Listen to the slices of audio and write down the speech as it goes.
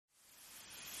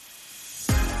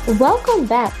Welcome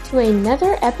back to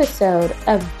another episode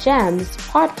of GEMS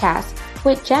podcast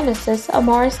with Genesis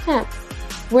Amaris Kemp,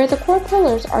 where the core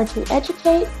pillars are to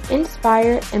educate,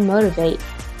 inspire, and motivate.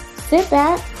 Sit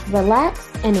back, relax,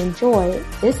 and enjoy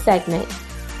this segment.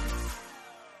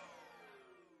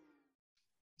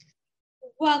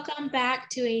 Welcome back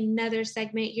to another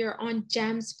segment here on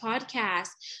GEMS podcast.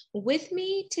 With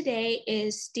me today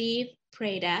is Steve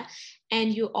Preda,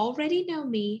 and you already know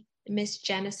me, Miss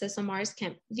Genesis Amaris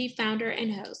Kemp, the founder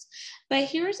and host. But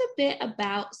here's a bit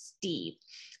about Steve.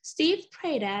 Steve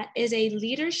Preda is a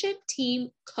leadership team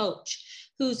coach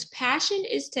whose passion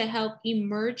is to help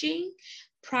emerging,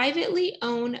 privately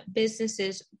owned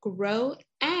businesses grow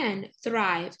and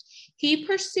thrive. He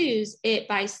pursues it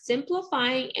by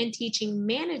simplifying and teaching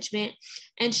management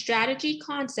and strategy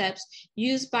concepts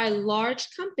used by large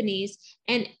companies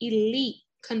and elite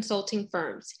consulting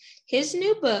firms. His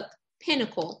new book,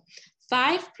 Pinnacle: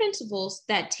 5 Principles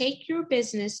That Take Your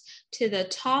Business to the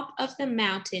Top of the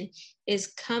Mountain,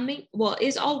 is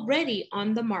already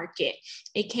on the market.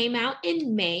 It came out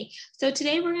in May. So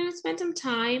today we're going to spend some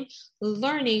time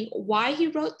learning why he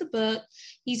wrote the book.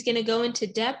 He's going to go into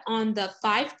depth on the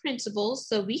 5 principles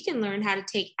so we can learn how to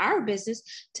take our business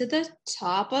to the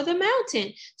top of the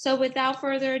mountain. So without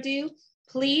further ado,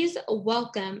 please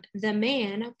welcome the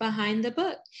man behind the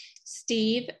book,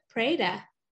 Steve Preda.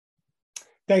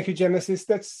 Thank you, Genesis.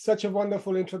 That's such a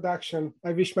wonderful introduction.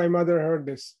 I wish my mother heard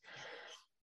this.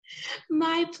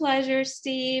 My pleasure,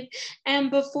 Steve. And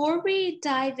before we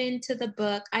dive into the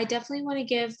book, I definitely want to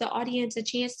give the audience a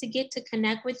chance to get to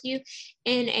connect with you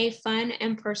in a fun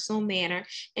and personal manner.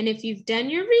 And if you've done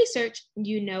your research,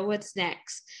 you know what's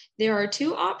next. There are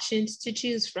 2 options to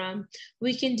choose from.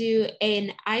 We can do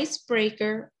an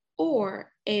icebreaker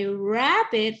or a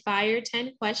rapid fire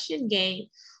 10-question game.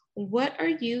 What are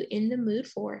you in the mood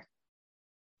for?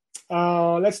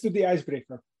 Let's do the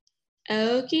icebreaker.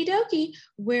 Okie dokie.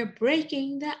 We're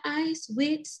breaking the ice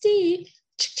with Steve.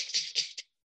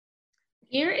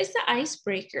 Here is the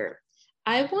icebreaker.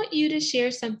 I want you to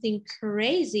share something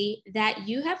crazy that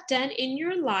you have done in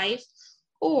your life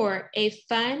or a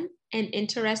fun and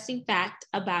interesting fact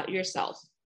about yourself.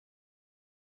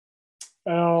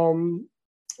 Well,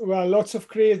 lots of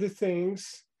crazy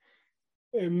things.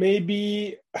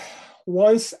 Maybe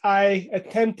once I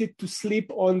attempted to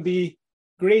sleep on the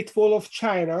Great Wall of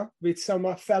China with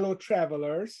some fellow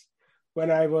travelers when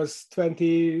I was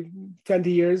 20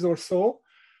 years or so.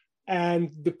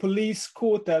 And the police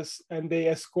caught us and they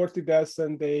escorted us,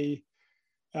 and they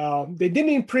didn't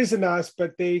imprison us,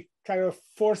 but they kind of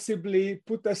forcibly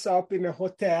put us up in a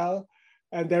hotel.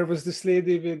 And there was this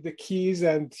lady with the keys,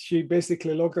 and she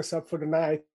basically locked us up for the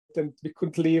night, and we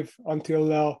couldn't leave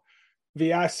until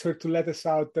we asked her to let us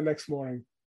out the next morning.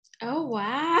 Oh,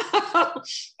 wow.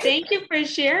 Thank you for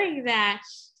sharing that.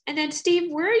 And then,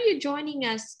 Steve, where are you joining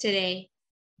us today?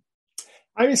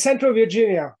 I'm in Central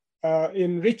Virginia,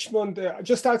 in Richmond,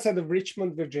 just outside of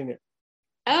Richmond, Virginia.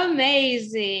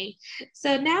 Amazing.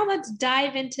 So now let's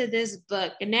dive into this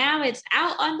book. Now it's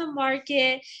out on the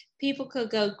market. People could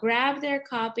go grab their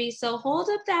copy. So hold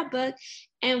up that book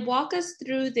and walk us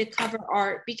through the cover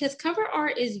art, because cover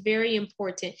art is very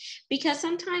important, because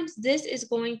sometimes this is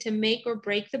going to make or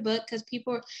break the book, because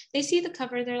people, they see the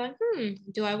cover, they're like,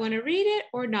 do I want to read it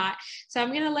or not? So I'm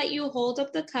going to let you hold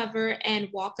up the cover and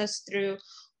walk us through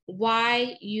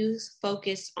why you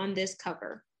focused on this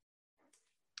cover.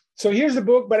 So here's the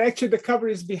book, but actually the cover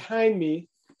is behind me.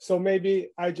 So maybe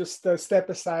I just step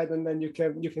aside and then you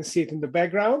can see it in the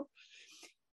background.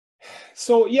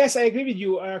 So yes, I agree with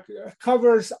you.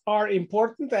 Covers are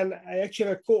important, and I actually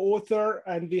am a co-author,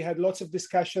 and we had lots of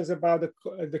discussions about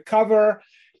the cover.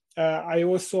 I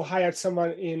also hired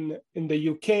someone in the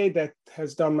UK that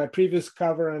has done my previous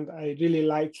cover, and I really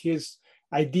like his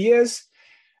ideas.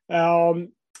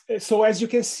 So as you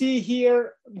can see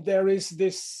here, there is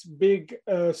this big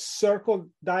circle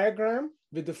diagram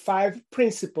with the 5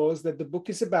 principles that the book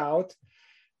is about.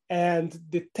 And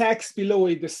the text below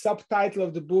it, the subtitle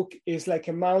of the book, is like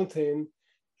a mountain.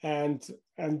 And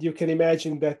you can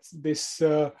imagine that the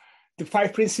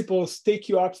 5 principles take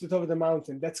you up to the top of the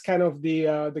mountain. That's kind of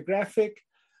the graphic.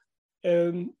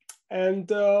 It's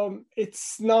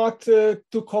not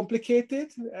too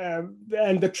complicated.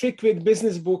 And the trick with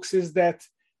business books is that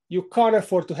you can't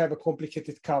afford to have a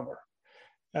complicated cover,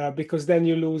 because then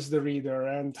you lose the reader.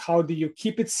 And how do you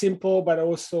keep it simple but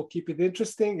also keep it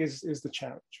interesting is the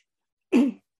challenge.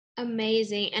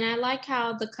 Amazing. And I like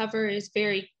how the cover is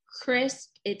very crisp.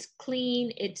 It's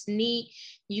clean. It's neat.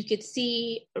 You could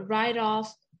see right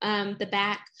off the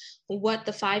back what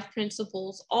the 5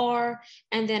 principles are.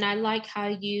 And then I like how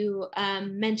you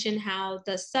mentioned how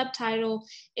the subtitle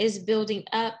is building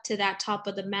up to that top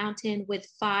of the mountain with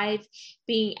 5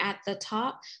 being at the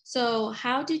top. So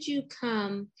how did you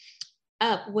come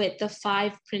up with the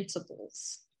 5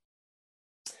 principles?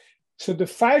 So the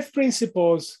 5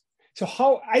 principles, so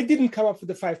how I didn't come up with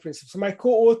the 5 principles. So my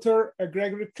co-author,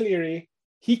 Gregory Cleary,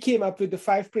 he came up with the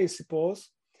 5 principles.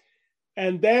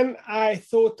 And then I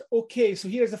thought, okay, so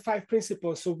here's the 5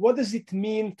 principles. So what does it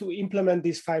mean to implement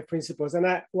these 5 principles?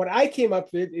 And what I came up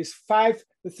with is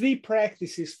 3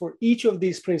 practices for each of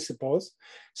these principles.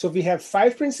 So we have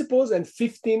 5 principles and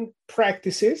 15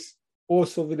 practices,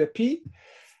 also with a P.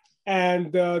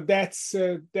 And that's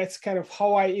kind of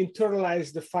how I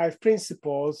internalized the 5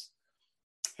 principles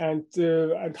and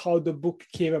how the book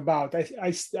came about.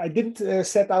 I didn't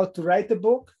set out to write the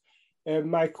book.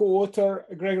 My co-author,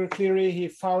 Gregory Cleary, he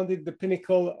founded the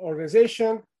Pinnacle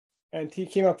organization and he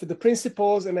came up with the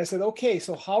principles. And I said, okay,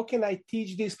 so how can I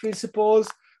teach these principles?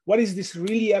 What is this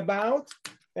really about?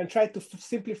 And try to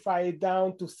simplify it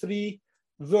down to 3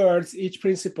 words, each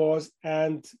principles.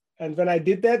 And when I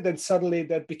did that, then suddenly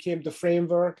that became the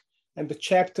framework and the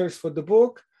chapters for the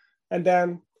book. And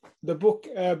then the book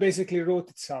basically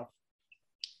wrote itself.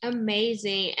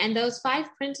 Amazing. And those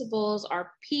 5 principles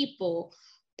are people,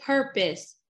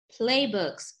 purpose,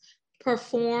 playbooks,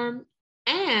 perform,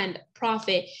 and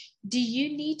profit. Do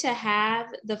you need to have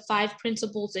the 5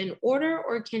 principles in order,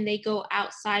 or can they go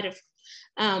outside of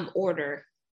order?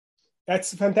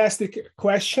 That's a fantastic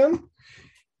question.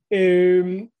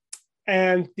 And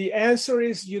the answer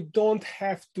is you don't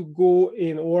have to go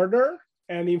in order.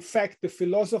 And in fact, the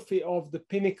philosophy of the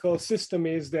Pinnacle system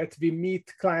is that we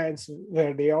meet clients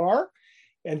where they are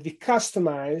and we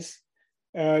customize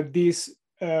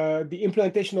the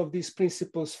implementation of these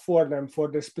principles for them, for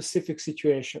their specific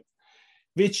situation,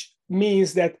 which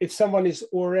means that if someone is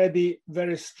already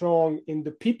very strong in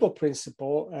the people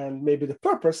principle and maybe the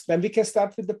purpose, then we can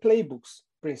start with the playbooks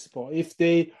principle. If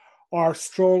they are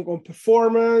strong on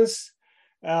performance,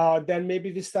 then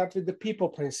maybe we start with the people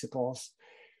principles.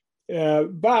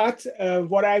 But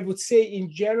what I would say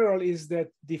in general is that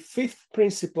the 5th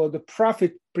principle, the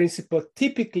profit principle,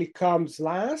 typically comes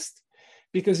last,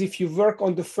 because if you work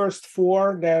on the first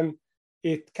 4, then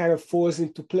it kind of falls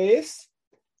into place.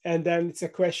 And then it's a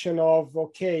question of,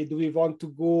 okay, do we want to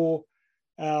go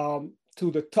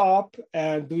to the top?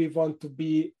 And do we want to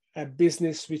be a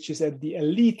business which is at the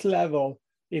elite level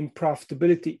in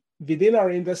profitability within our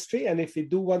industry? And if we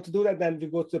do want to do that, then we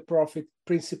go to the profit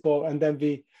principle and then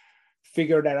we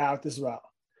figure that out as well.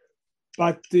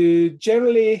 But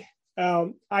generally,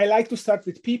 I like to start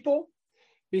with people,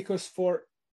 because for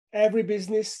every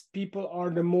business, people are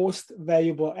the most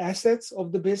valuable assets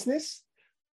of the business.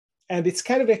 And it's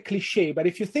kind of a cliche, but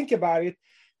if you think about it,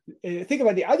 think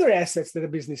about the other assets that a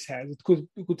business has. It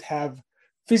could have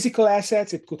physical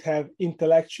assets, it could have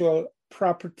intellectual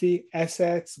property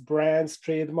assets, brands,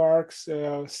 trademarks,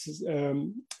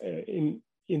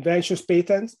 inventions,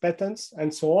 patents,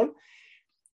 and so on.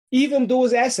 Even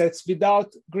those assets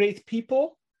without great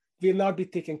people will not be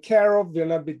taken care of, will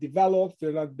not be developed,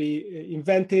 will not be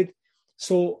invented.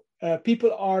 So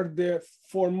people are the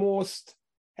foremost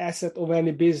asset of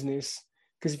any business,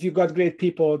 because if you've got great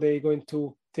people, they're going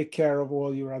to take care of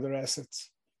all your other assets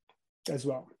as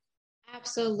well.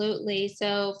 Absolutely.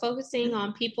 So focusing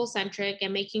on people-centric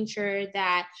and making sure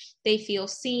that they feel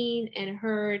seen and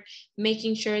heard,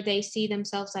 making sure they see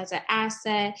themselves as an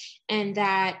asset, and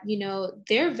that, you know,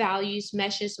 their values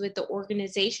meshes with the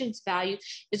organization's value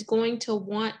is going to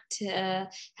want to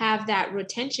have that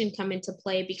retention come into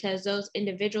play, because those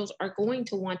individuals are going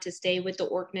to want to stay with the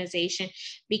organization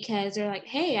because they're like,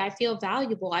 hey, I feel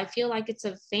valuable. I feel like it's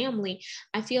a family.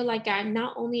 I feel like I'm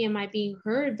not only am I being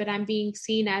heard, but I'm being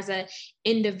seen as a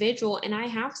individual and I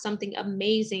have something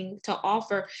amazing to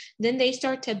offer. Then they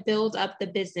start to build up the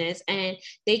business and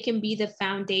they can be the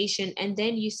foundation. And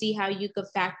then you see how you could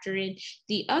factor in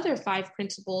the other 5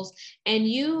 principles. And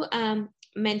you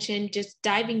mentioned just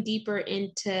diving deeper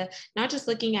into not just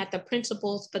looking at the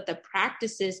principles, but the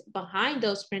practices behind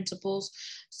those principles.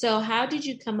 So how did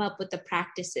you come up with the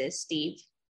practices, Steve?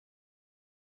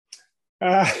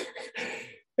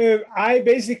 I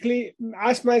basically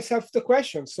asked myself the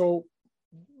question. So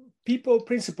people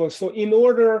principles. So in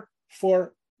order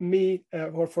for me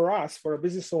or for us, for a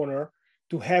business owner,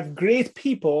 to have great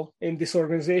people in this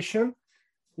organization,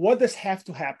 what does have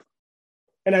to happen?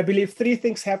 And I believe 3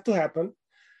 things have to happen.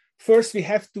 First, we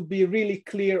have to be really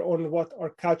clear on what our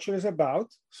culture is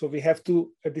about. So we have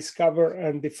to discover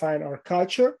and define our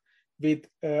culture with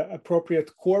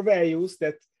appropriate core values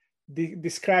that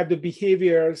describe the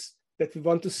behaviors that we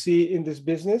want to see in this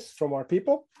business from our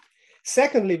people.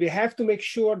 Secondly, we have to make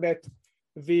sure that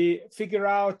we figure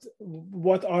out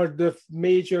what are the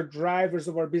major drivers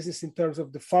of our business in terms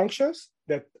of the functions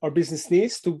that our business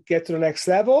needs to get to the next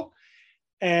level,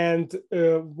 and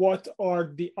what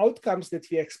are the outcomes that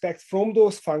we expect from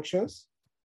those functions,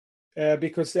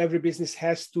 because every business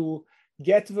has to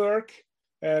get work,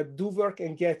 do work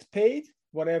and get paid.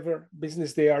 Whatever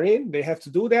business they are in, they have to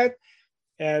do that.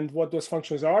 And what those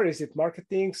functions are, is it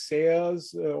marketing,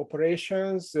 sales,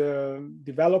 operations,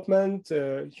 development,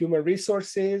 human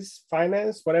resources,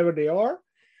 finance, whatever they are.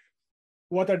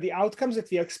 What are the outcomes that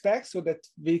we expect, so that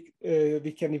we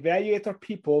can evaluate our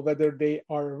people, whether they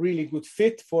are a really good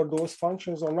fit for those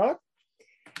functions or not.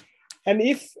 And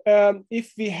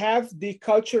if we have the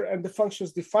culture and the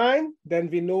functions defined, then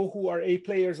we know who our A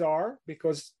players are,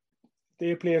 because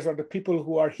the A players are the people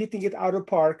who are hitting it out of the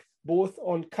park, both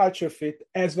on culture fit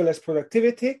as well as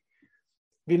productivity.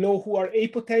 We know who our A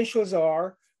potentials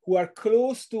are, who are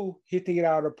close to hitting it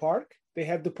out of the park. They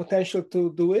have the potential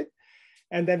to do it.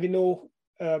 And then we know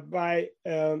by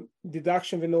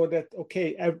deduction, we know that,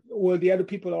 okay, all the other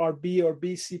people are B or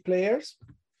BC players.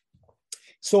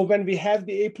 So when we have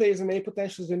the A players and A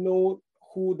potentials, we know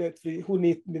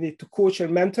we need to coach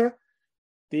and mentor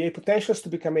the A potentials to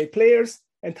become A players.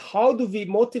 And how do we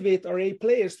motivate our A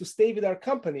players to stay with our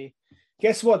company?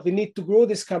 Guess what? We need to grow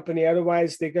this company.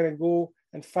 Otherwise, they're going to go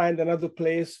and find another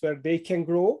place where they can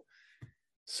grow.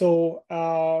 So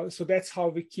that's how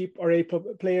we keep our A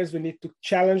players. We need to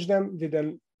challenge them with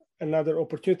another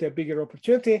opportunity, a bigger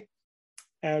opportunity.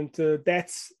 And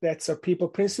that's our people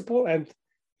principle. And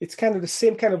it's kind of the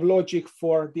same kind of logic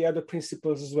for the other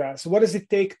principles as well. So what does it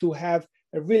take to have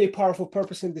a really powerful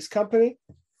purpose in this company?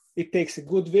 It takes a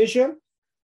good vision,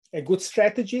 a good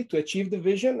strategy to achieve the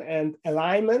vision, and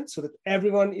alignment, so that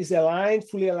everyone is aligned,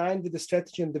 fully aligned with the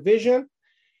strategy and the vision.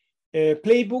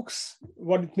 Playbooks,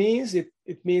 what it means, it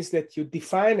means that you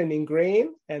define and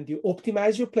ingrain and you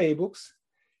optimize your playbooks.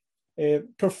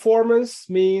 Performance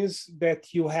means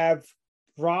that you have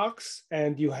rocks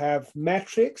and you have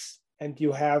metrics and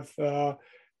you have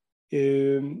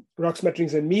rocks,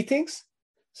 metrics, and meetings,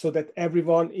 so that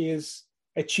everyone is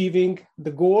achieving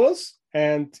the goals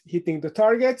and hitting the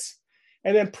targets.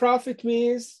 And then profit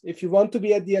means, if you want to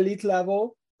be at the elite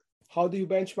level, how do you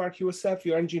benchmark yourself?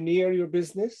 You engineer your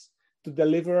business to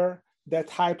deliver that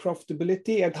high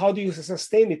profitability. And how do you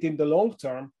sustain it in the long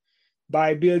term?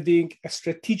 By building a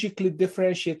strategically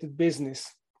differentiated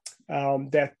business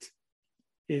that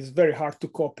is very hard to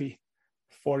copy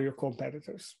for your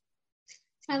competitors.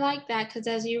 I like that, because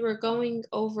as you were going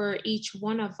over each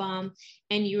one of them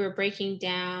and you were breaking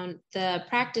down the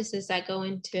practices that go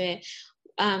into it,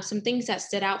 some things that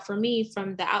stood out for me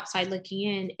from the outside looking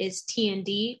in is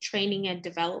T&D, training and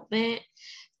development,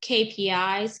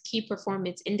 KPIs, key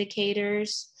performance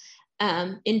indicators,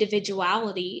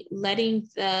 individuality, letting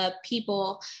the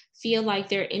people feel like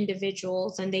they're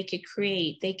individuals and they could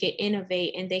create, they could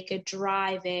innovate, and they could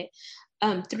drive it.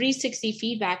 360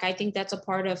 feedback, I think that's a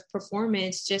part of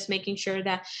performance, just making sure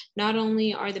that not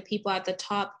only are the people at the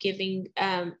top giving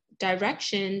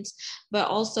directions, but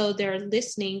also they're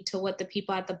listening to what the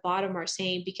people at the bottom are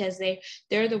saying, because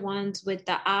they're the ones with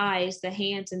the eyes, the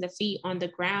hands, and the feet on the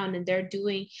ground, and they're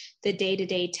doing the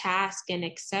day-to-day task and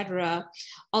etc.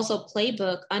 Also,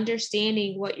 playbook,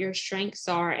 understanding what your strengths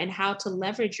are and how to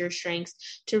leverage your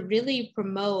strengths to really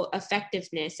promote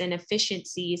effectiveness and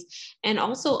efficiencies, and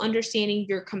also understanding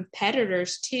your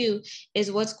competitors too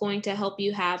is what's going to help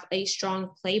you have a strong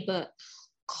playbook.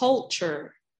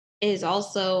 Culture is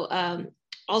also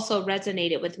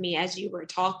resonated with me as you were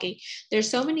talking. There's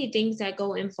so many things that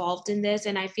go involved in this.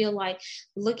 And I feel like,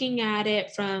 looking at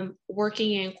it from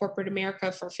working in corporate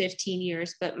America for 15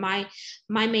 years, but my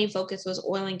main focus was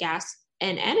oil and gas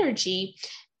and energy,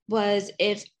 was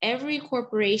if every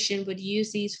corporation would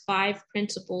use these 5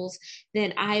 principles,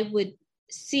 then I would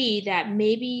see that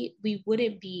maybe we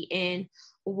wouldn't be in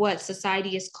what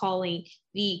society is calling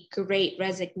the Great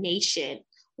Resignation.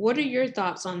 What are your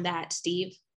thoughts on that,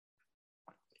 Steve?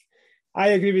 I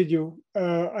agree with you.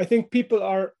 I think people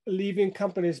are leaving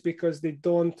companies because they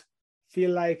don't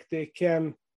feel like they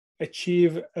can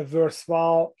achieve a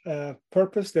worthwhile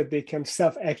purpose that they can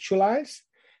self-actualize.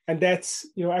 And that's,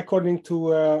 according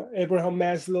to Abraham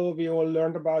Maslow, we all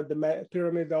learned about the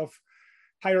pyramid of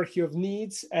hierarchy of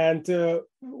needs. And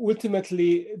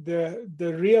ultimately,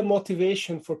 the real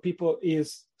motivation for people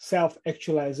is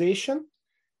self-actualization.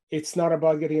 It's not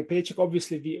about getting a paycheck.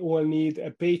 Obviously, we all need a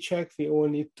paycheck. We all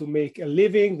need to make a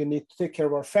living. We need to take care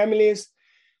of our families.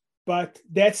 but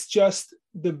that's just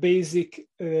the basic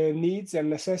needs and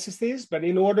necessities. But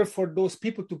in order for those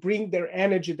people to bring their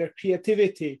energy, their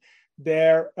creativity,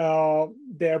 their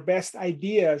best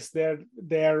ideas, their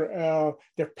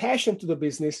passion to the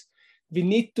business, we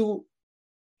need to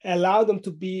allow them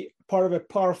to be part of a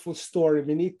powerful story.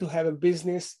 We need to have a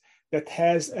business that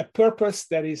has a purpose,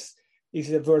 that is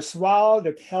worthwhile,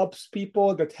 that helps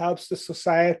people, that helps the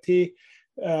society,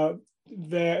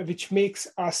 which makes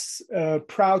us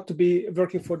proud to be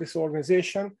working for this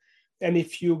organization. And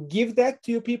if you give that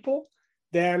to your people,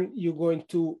 then you're going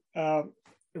to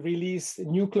release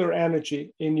nuclear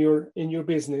energy in your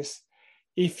business.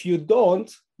 If you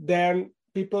don't, then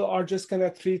people are just going to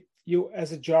treat you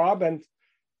as a job, and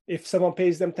if someone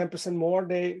pays them 10% more,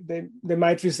 they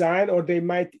might resign, or they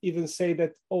might even say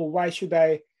that, oh, why should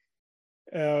I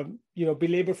be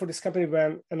labor for this company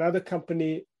when another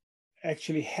company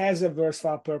actually has a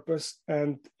worthwhile purpose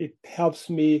and it helps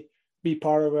me be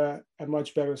part of a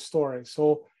much better story.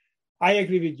 So I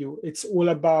agree with you. It's all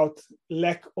about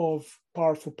lack of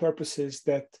powerful purposes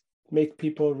that make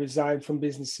people resign from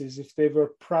businesses. If they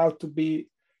were proud to be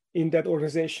in that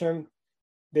organization,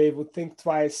 they would think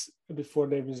twice before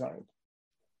they resign.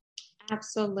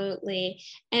 Absolutely.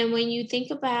 And when you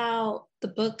think about the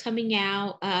book coming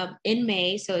out in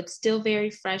May, so it's still very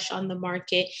fresh on the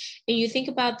market, and you think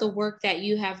about the work that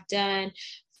you have done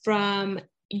from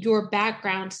your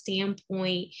background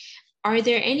standpoint, are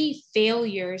there any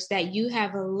failures that you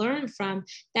have learned from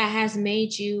that has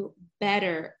made you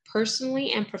better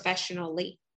personally and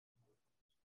professionally?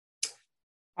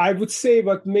 I would say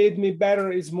what made me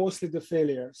better is mostly the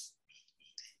failures,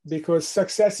 because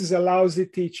success is a lousy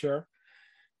teacher,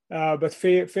 but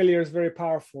failure is a very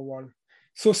powerful one.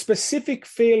 So specific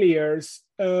failures,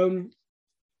 I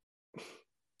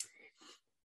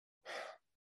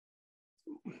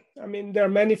mean, there are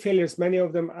many failures. Many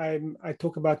of them I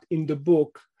talk about in the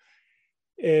book.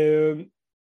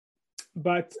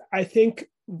 But I think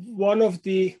one of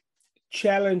the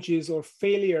challenges or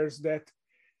failures that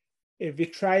we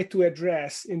try to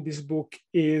address in this book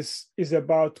is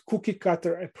about cookie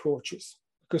cutter approaches,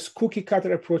 because cookie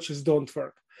cutter approaches don't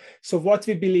work. So what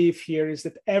we believe here is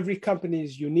that every company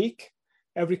is unique,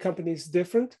 every company is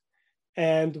different,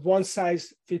 and one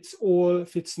size fits all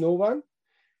fits no one.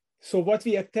 So what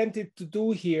we attempted to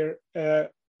do here,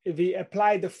 we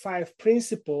apply the 5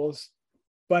 principles,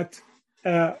 but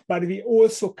we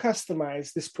also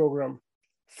customize this program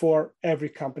for every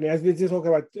company. As we did talk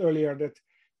about earlier, that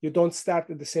you don't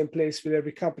start at the same place with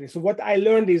every company. So what I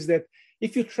learned is that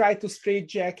if you try to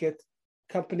straitjacket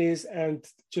companies and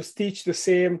just teach the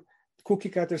same cookie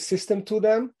cutter system to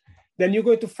them, then you're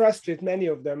going to frustrate many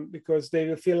of them, because they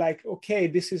will feel like, okay,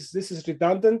 this is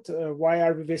redundant. Why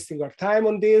are we wasting our time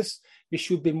on this? We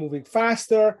should be moving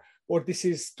faster, or this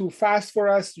is too fast for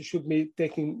us. You should be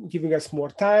giving us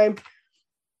more time.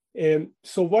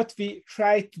 So what we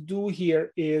try to do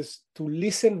here is to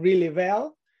listen really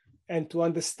well and to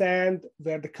understand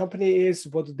where the company is,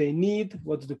 what do they need,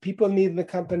 what do the people need in the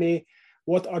company,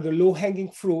 what are the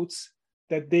low-hanging fruits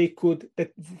that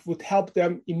would help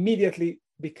them immediately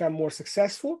become more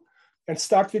successful, and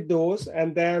start with those,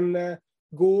 and then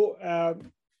go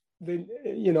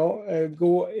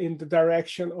in the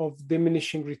direction of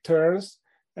diminishing returns,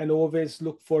 and always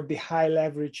look for the high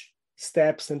leverage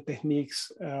steps and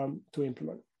techniques to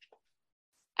implement.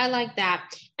 I like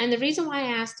that. And the reason why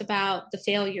I asked about the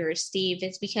failures, Steve,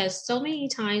 is because so many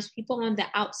times people on the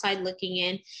outside looking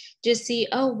in just see,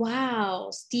 oh, wow,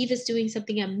 Steve is doing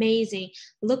something amazing.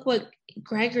 Look what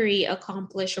Gregory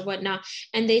accomplished or whatnot.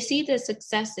 And they see the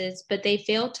successes, but they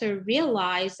fail to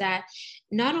realize that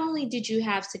not only did you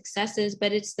have successes,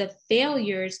 but it's the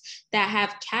failures that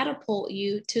have catapulted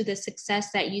you to the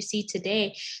success that you see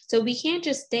today. So we can't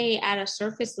just stay at a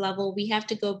surface level. We have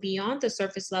to go beyond the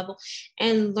surface level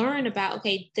and learn about,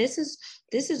 okay, this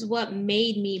is what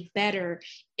made me better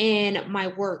in my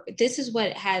work. This is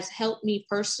what has helped me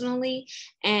personally.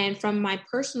 And from my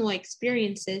personal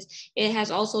experiences, it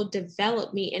has also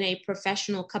developed me in a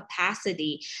professional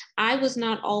capacity. I was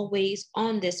not always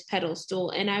on this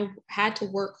pedestal, and I had to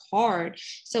work hard.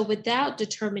 So without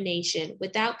determination,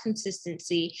 without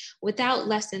consistency, without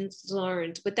lessons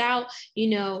learned, without,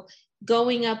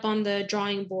 going up on the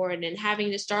drawing board and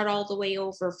having to start all the way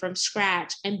over from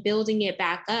scratch and building it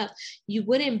back up, you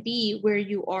wouldn't be where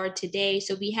you are today.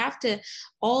 So we have to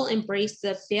all embrace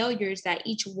the failures that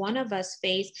each one of us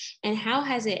face, and how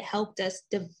has it helped us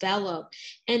develop.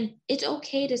 And it's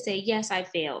okay to say, yes, I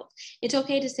failed. It's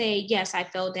okay to say, yes, I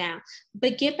fell down.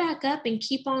 but get back up and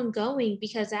keep on going,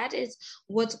 because that is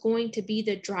what's going to be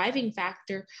the driving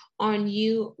factor on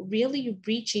you really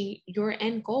reaching your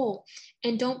end goal.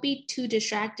 And don't be too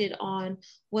distracted on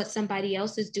what somebody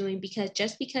else is doing, because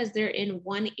just because they're in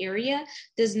one area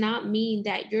does not mean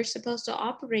that you're supposed to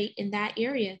operate in that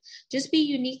area. Just be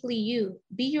uniquely you,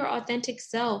 be your authentic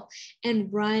self,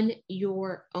 and run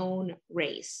your own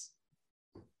race.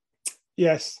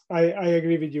 Yes, I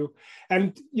agree with you.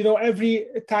 And, every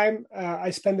time I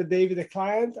spend a day with a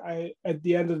client, at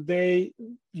the end of the day,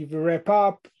 you wrap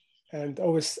up and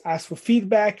always ask for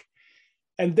feedback.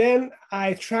 And then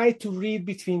I try to read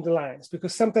between the lines,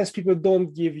 because sometimes people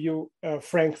don't give you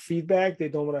frank feedback. They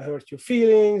don't want to hurt your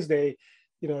feelings. They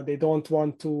don't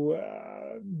want to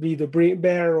be the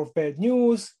bearer of bad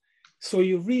news. So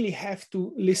you really have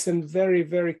to listen very,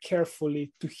 very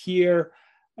carefully to hear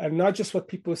not just what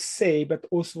people say, but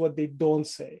also what they don't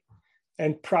say,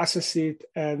 and process it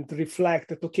and reflect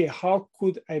that, okay, how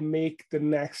could I make the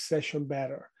next session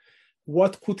better?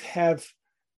 What could have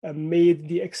made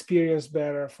the experience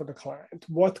better for the client?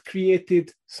 What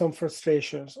created some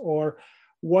frustrations, or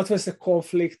what was the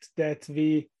conflict that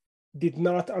we did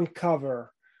not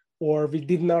uncover, or we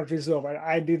did not resolve, or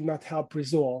I did not help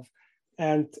resolve?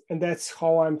 And that's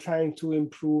how I'm trying to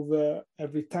improve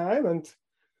every time.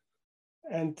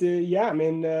 And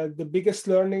the biggest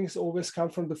learnings always come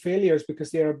from the failures,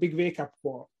 because they're a big wake-up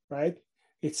call, right?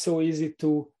 It's so easy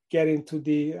to get into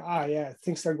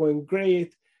things are going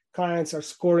great. Clients are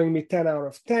scoring me 10 out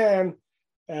of 10.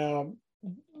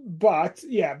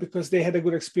 Because they had a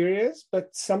good experience,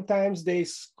 but sometimes they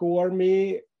score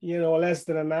me, less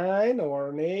than a 9 or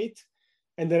an 8.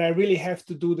 And then I really have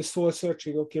to do the soul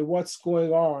searching. Okay, what's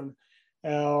going on?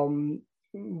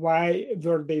 Why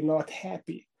were they not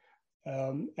happy?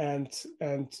 I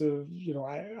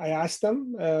ask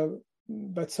them,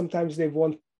 but sometimes they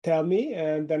won't tell me,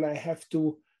 and then I have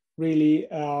to really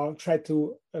try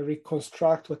to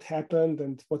reconstruct what happened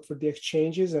and what were the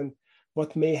exchanges and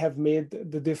what may have made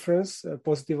the difference,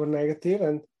 positive or negative,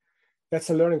 and that's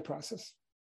a learning process.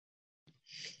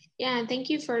 Yeah, and thank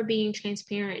you for being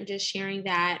transparent and just sharing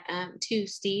that too,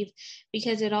 Steve,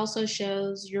 because it also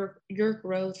shows your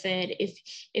growth. And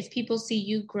if people see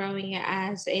you growing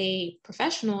as a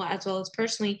professional as well as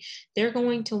personally, they're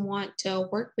going to want to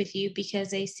work with you, because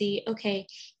they see, okay,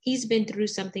 he's been through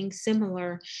something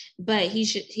similar, but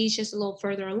he's just a little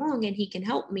further along and he can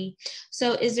help me.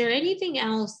 So is there anything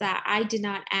else that I did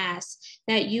not ask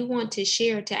that you want to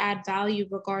share to add value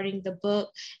regarding the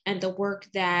book and the work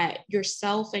that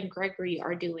yourself and Gregory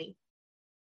are doing?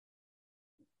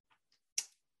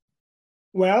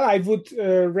 Well, I would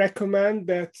recommend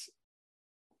that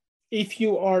if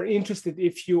you are interested,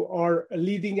 if you are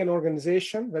leading an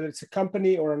organization, whether it's a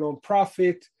company or a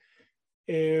nonprofit,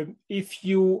 if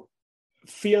you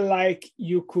feel like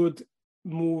you could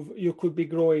be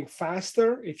growing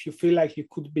faster, if you feel like you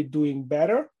could be doing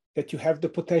better, that you have the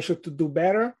potential to do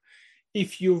better,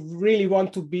 if you really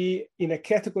want to be in a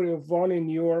category of one in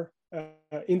your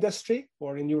industry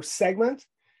or in your segment,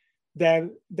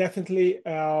 then definitely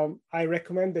I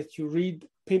recommend that you read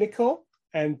Pinnacle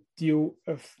and you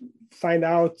find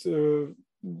out some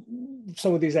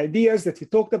of these ideas that we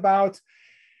talked about.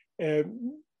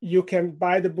 You can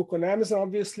buy the book on Amazon,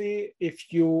 obviously.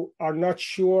 If you are not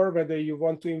sure whether you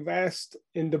want to invest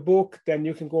in the book, then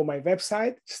you can go to my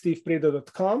website,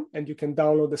 stevepreda.com, and you can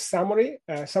download the summary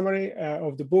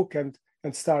of the book and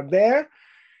start there.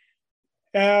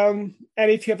 And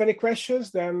if you have any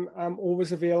questions, then I'm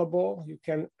always available. You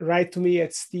can write to me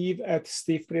at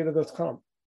steve@stevepreda.com.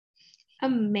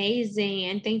 Amazing.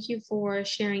 And thank you for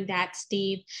sharing that,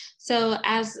 Steve. So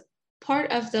as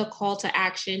part of the call to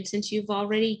action, since you've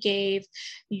already gave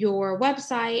your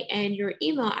website and your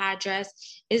email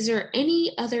address, is there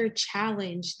any other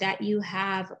challenge that you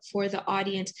have for the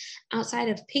audience outside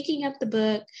of picking up the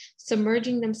book,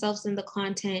 submerging themselves in the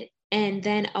content, and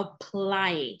then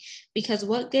applying? Because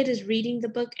what good is reading the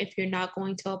book if you're not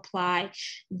going to apply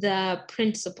the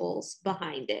principles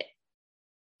behind it?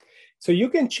 So you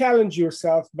can challenge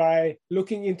yourself by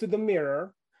looking into the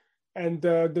mirror. And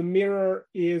the mirror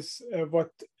is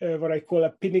what I call a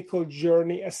Pinnacle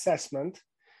Journey Assessment.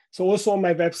 So also on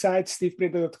my website,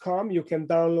 stevepreda.com, you can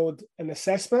download an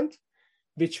assessment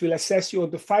which will assess you on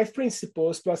the 5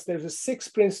 principles, plus there's a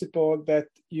 6th principle that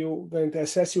you're going to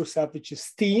assess yourself, which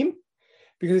is team,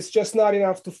 because it's just not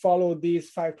enough to follow these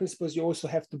 5 principles. You also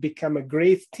have to become a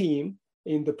great team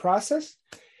in the process.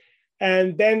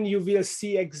 And then you will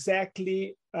see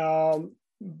exactly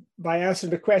by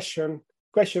answering the question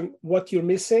what you're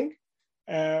missing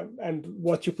and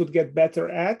what you could get better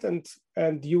at,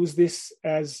 and use this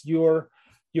as your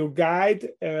your guide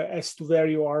as to where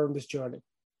you are on this journey.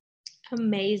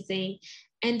 Amazing.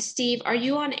 And Steve, are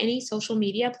you on any social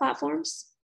media platforms?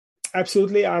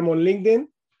 Absolutely. I'm on LinkedIn.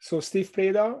 So Steve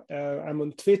Preda. I'm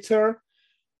on Twitter,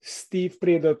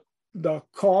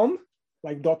 stevepreda.com,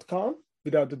 like .com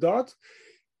without the dot,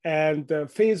 and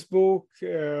Facebook,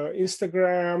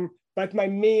 Instagram. But my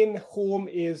main home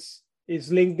is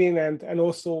LinkedIn and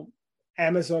also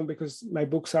Amazon, because my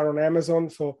books are on Amazon.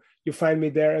 So you find me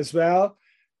there as well.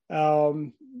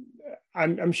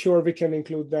 I'm sure we can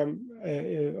include them,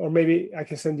 or maybe I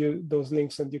can send you those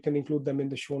links and you can include them in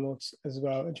the show notes as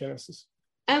well, Genesis.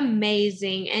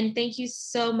 Amazing. And thank you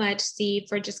so much, Steve,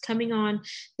 for just coming on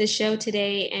the show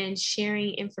today and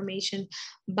sharing information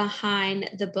behind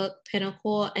the book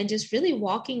Pinnacle and just really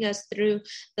walking us through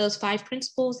those 5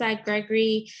 principles that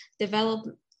Gregory developed,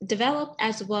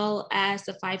 as well as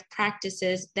the 5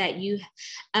 practices that you,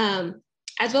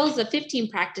 as well as the 15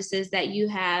 practices that you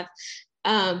have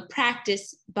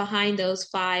practiced behind those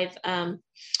 5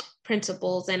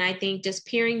 principles. And I think just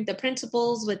pairing the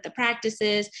principles with the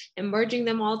practices and merging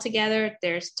them all together,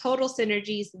 there's total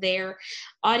synergies there.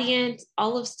 Audience,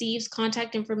 all of Steve's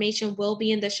contact information will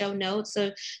be in the show notes.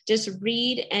 So just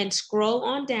read and scroll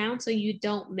on down so you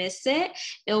don't miss it.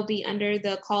 It'll be under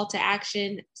the call to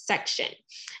action section.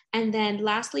 And then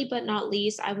lastly, but not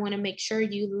least, I want to make sure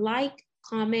you like,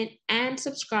 comment, and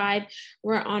subscribe.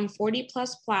 We're on 40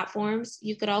 plus platforms.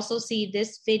 You could also see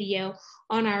this video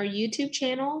on our YouTube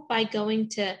channel by going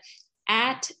to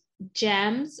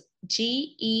 @GEMS,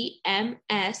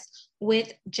 GEMS,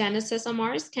 with Genesis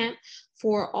Amaris Kemp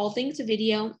for all things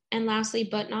video. And lastly,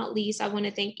 but not least, I want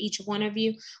to thank each one of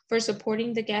you for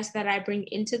supporting the guests that I bring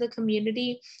into the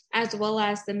community, as well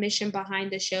as the mission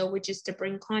behind the show, which is to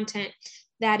bring content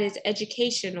that is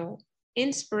educational,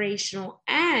 inspirational,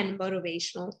 and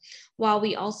motivational, while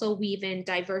we also weave in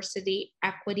diversity,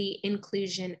 equity,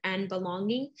 inclusion, and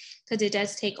belonging, because it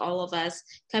does take all of us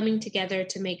coming together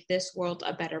to make this world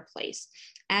a better place.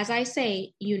 As I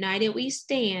say, united we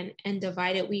stand and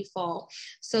divided we fall.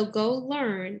 So go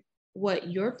learn what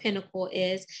your pinnacle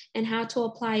is and how to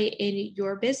apply it in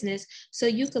your business so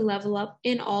you can level up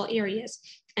in all areas.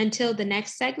 Until the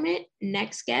next segment,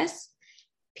 next guest,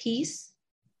 peace,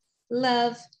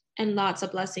 love, and lots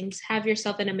of blessings. Have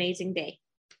yourself an amazing day.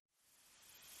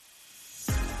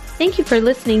 Thank you for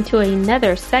listening to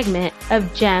another segment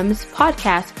of GEMS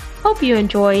Podcast. Hope you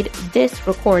enjoyed this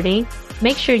recording.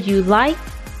 Make sure you like,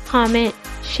 comment,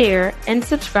 share, and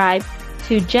subscribe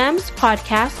to GEMS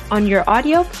Podcast on your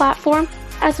audio platform,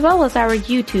 as well as our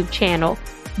YouTube channel,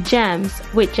 GEMS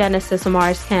with Genesis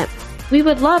Amaris Kemp. We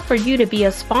would love for you to be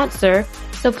a sponsor,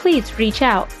 so please reach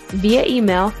out via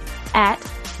email at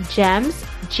GEMS,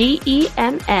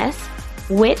 GEMS,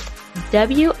 with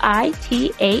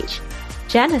WITH,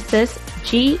 Genesis,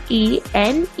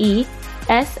 GENESIS,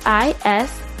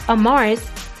 Amaris,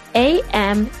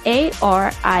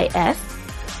 AMARIS,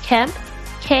 Kemp,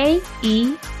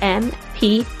 KEMP,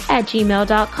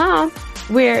 @gmail.com,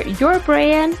 where your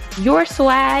brand, your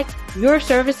swag, your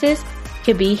services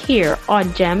could be here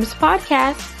on GEMS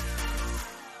Podcast.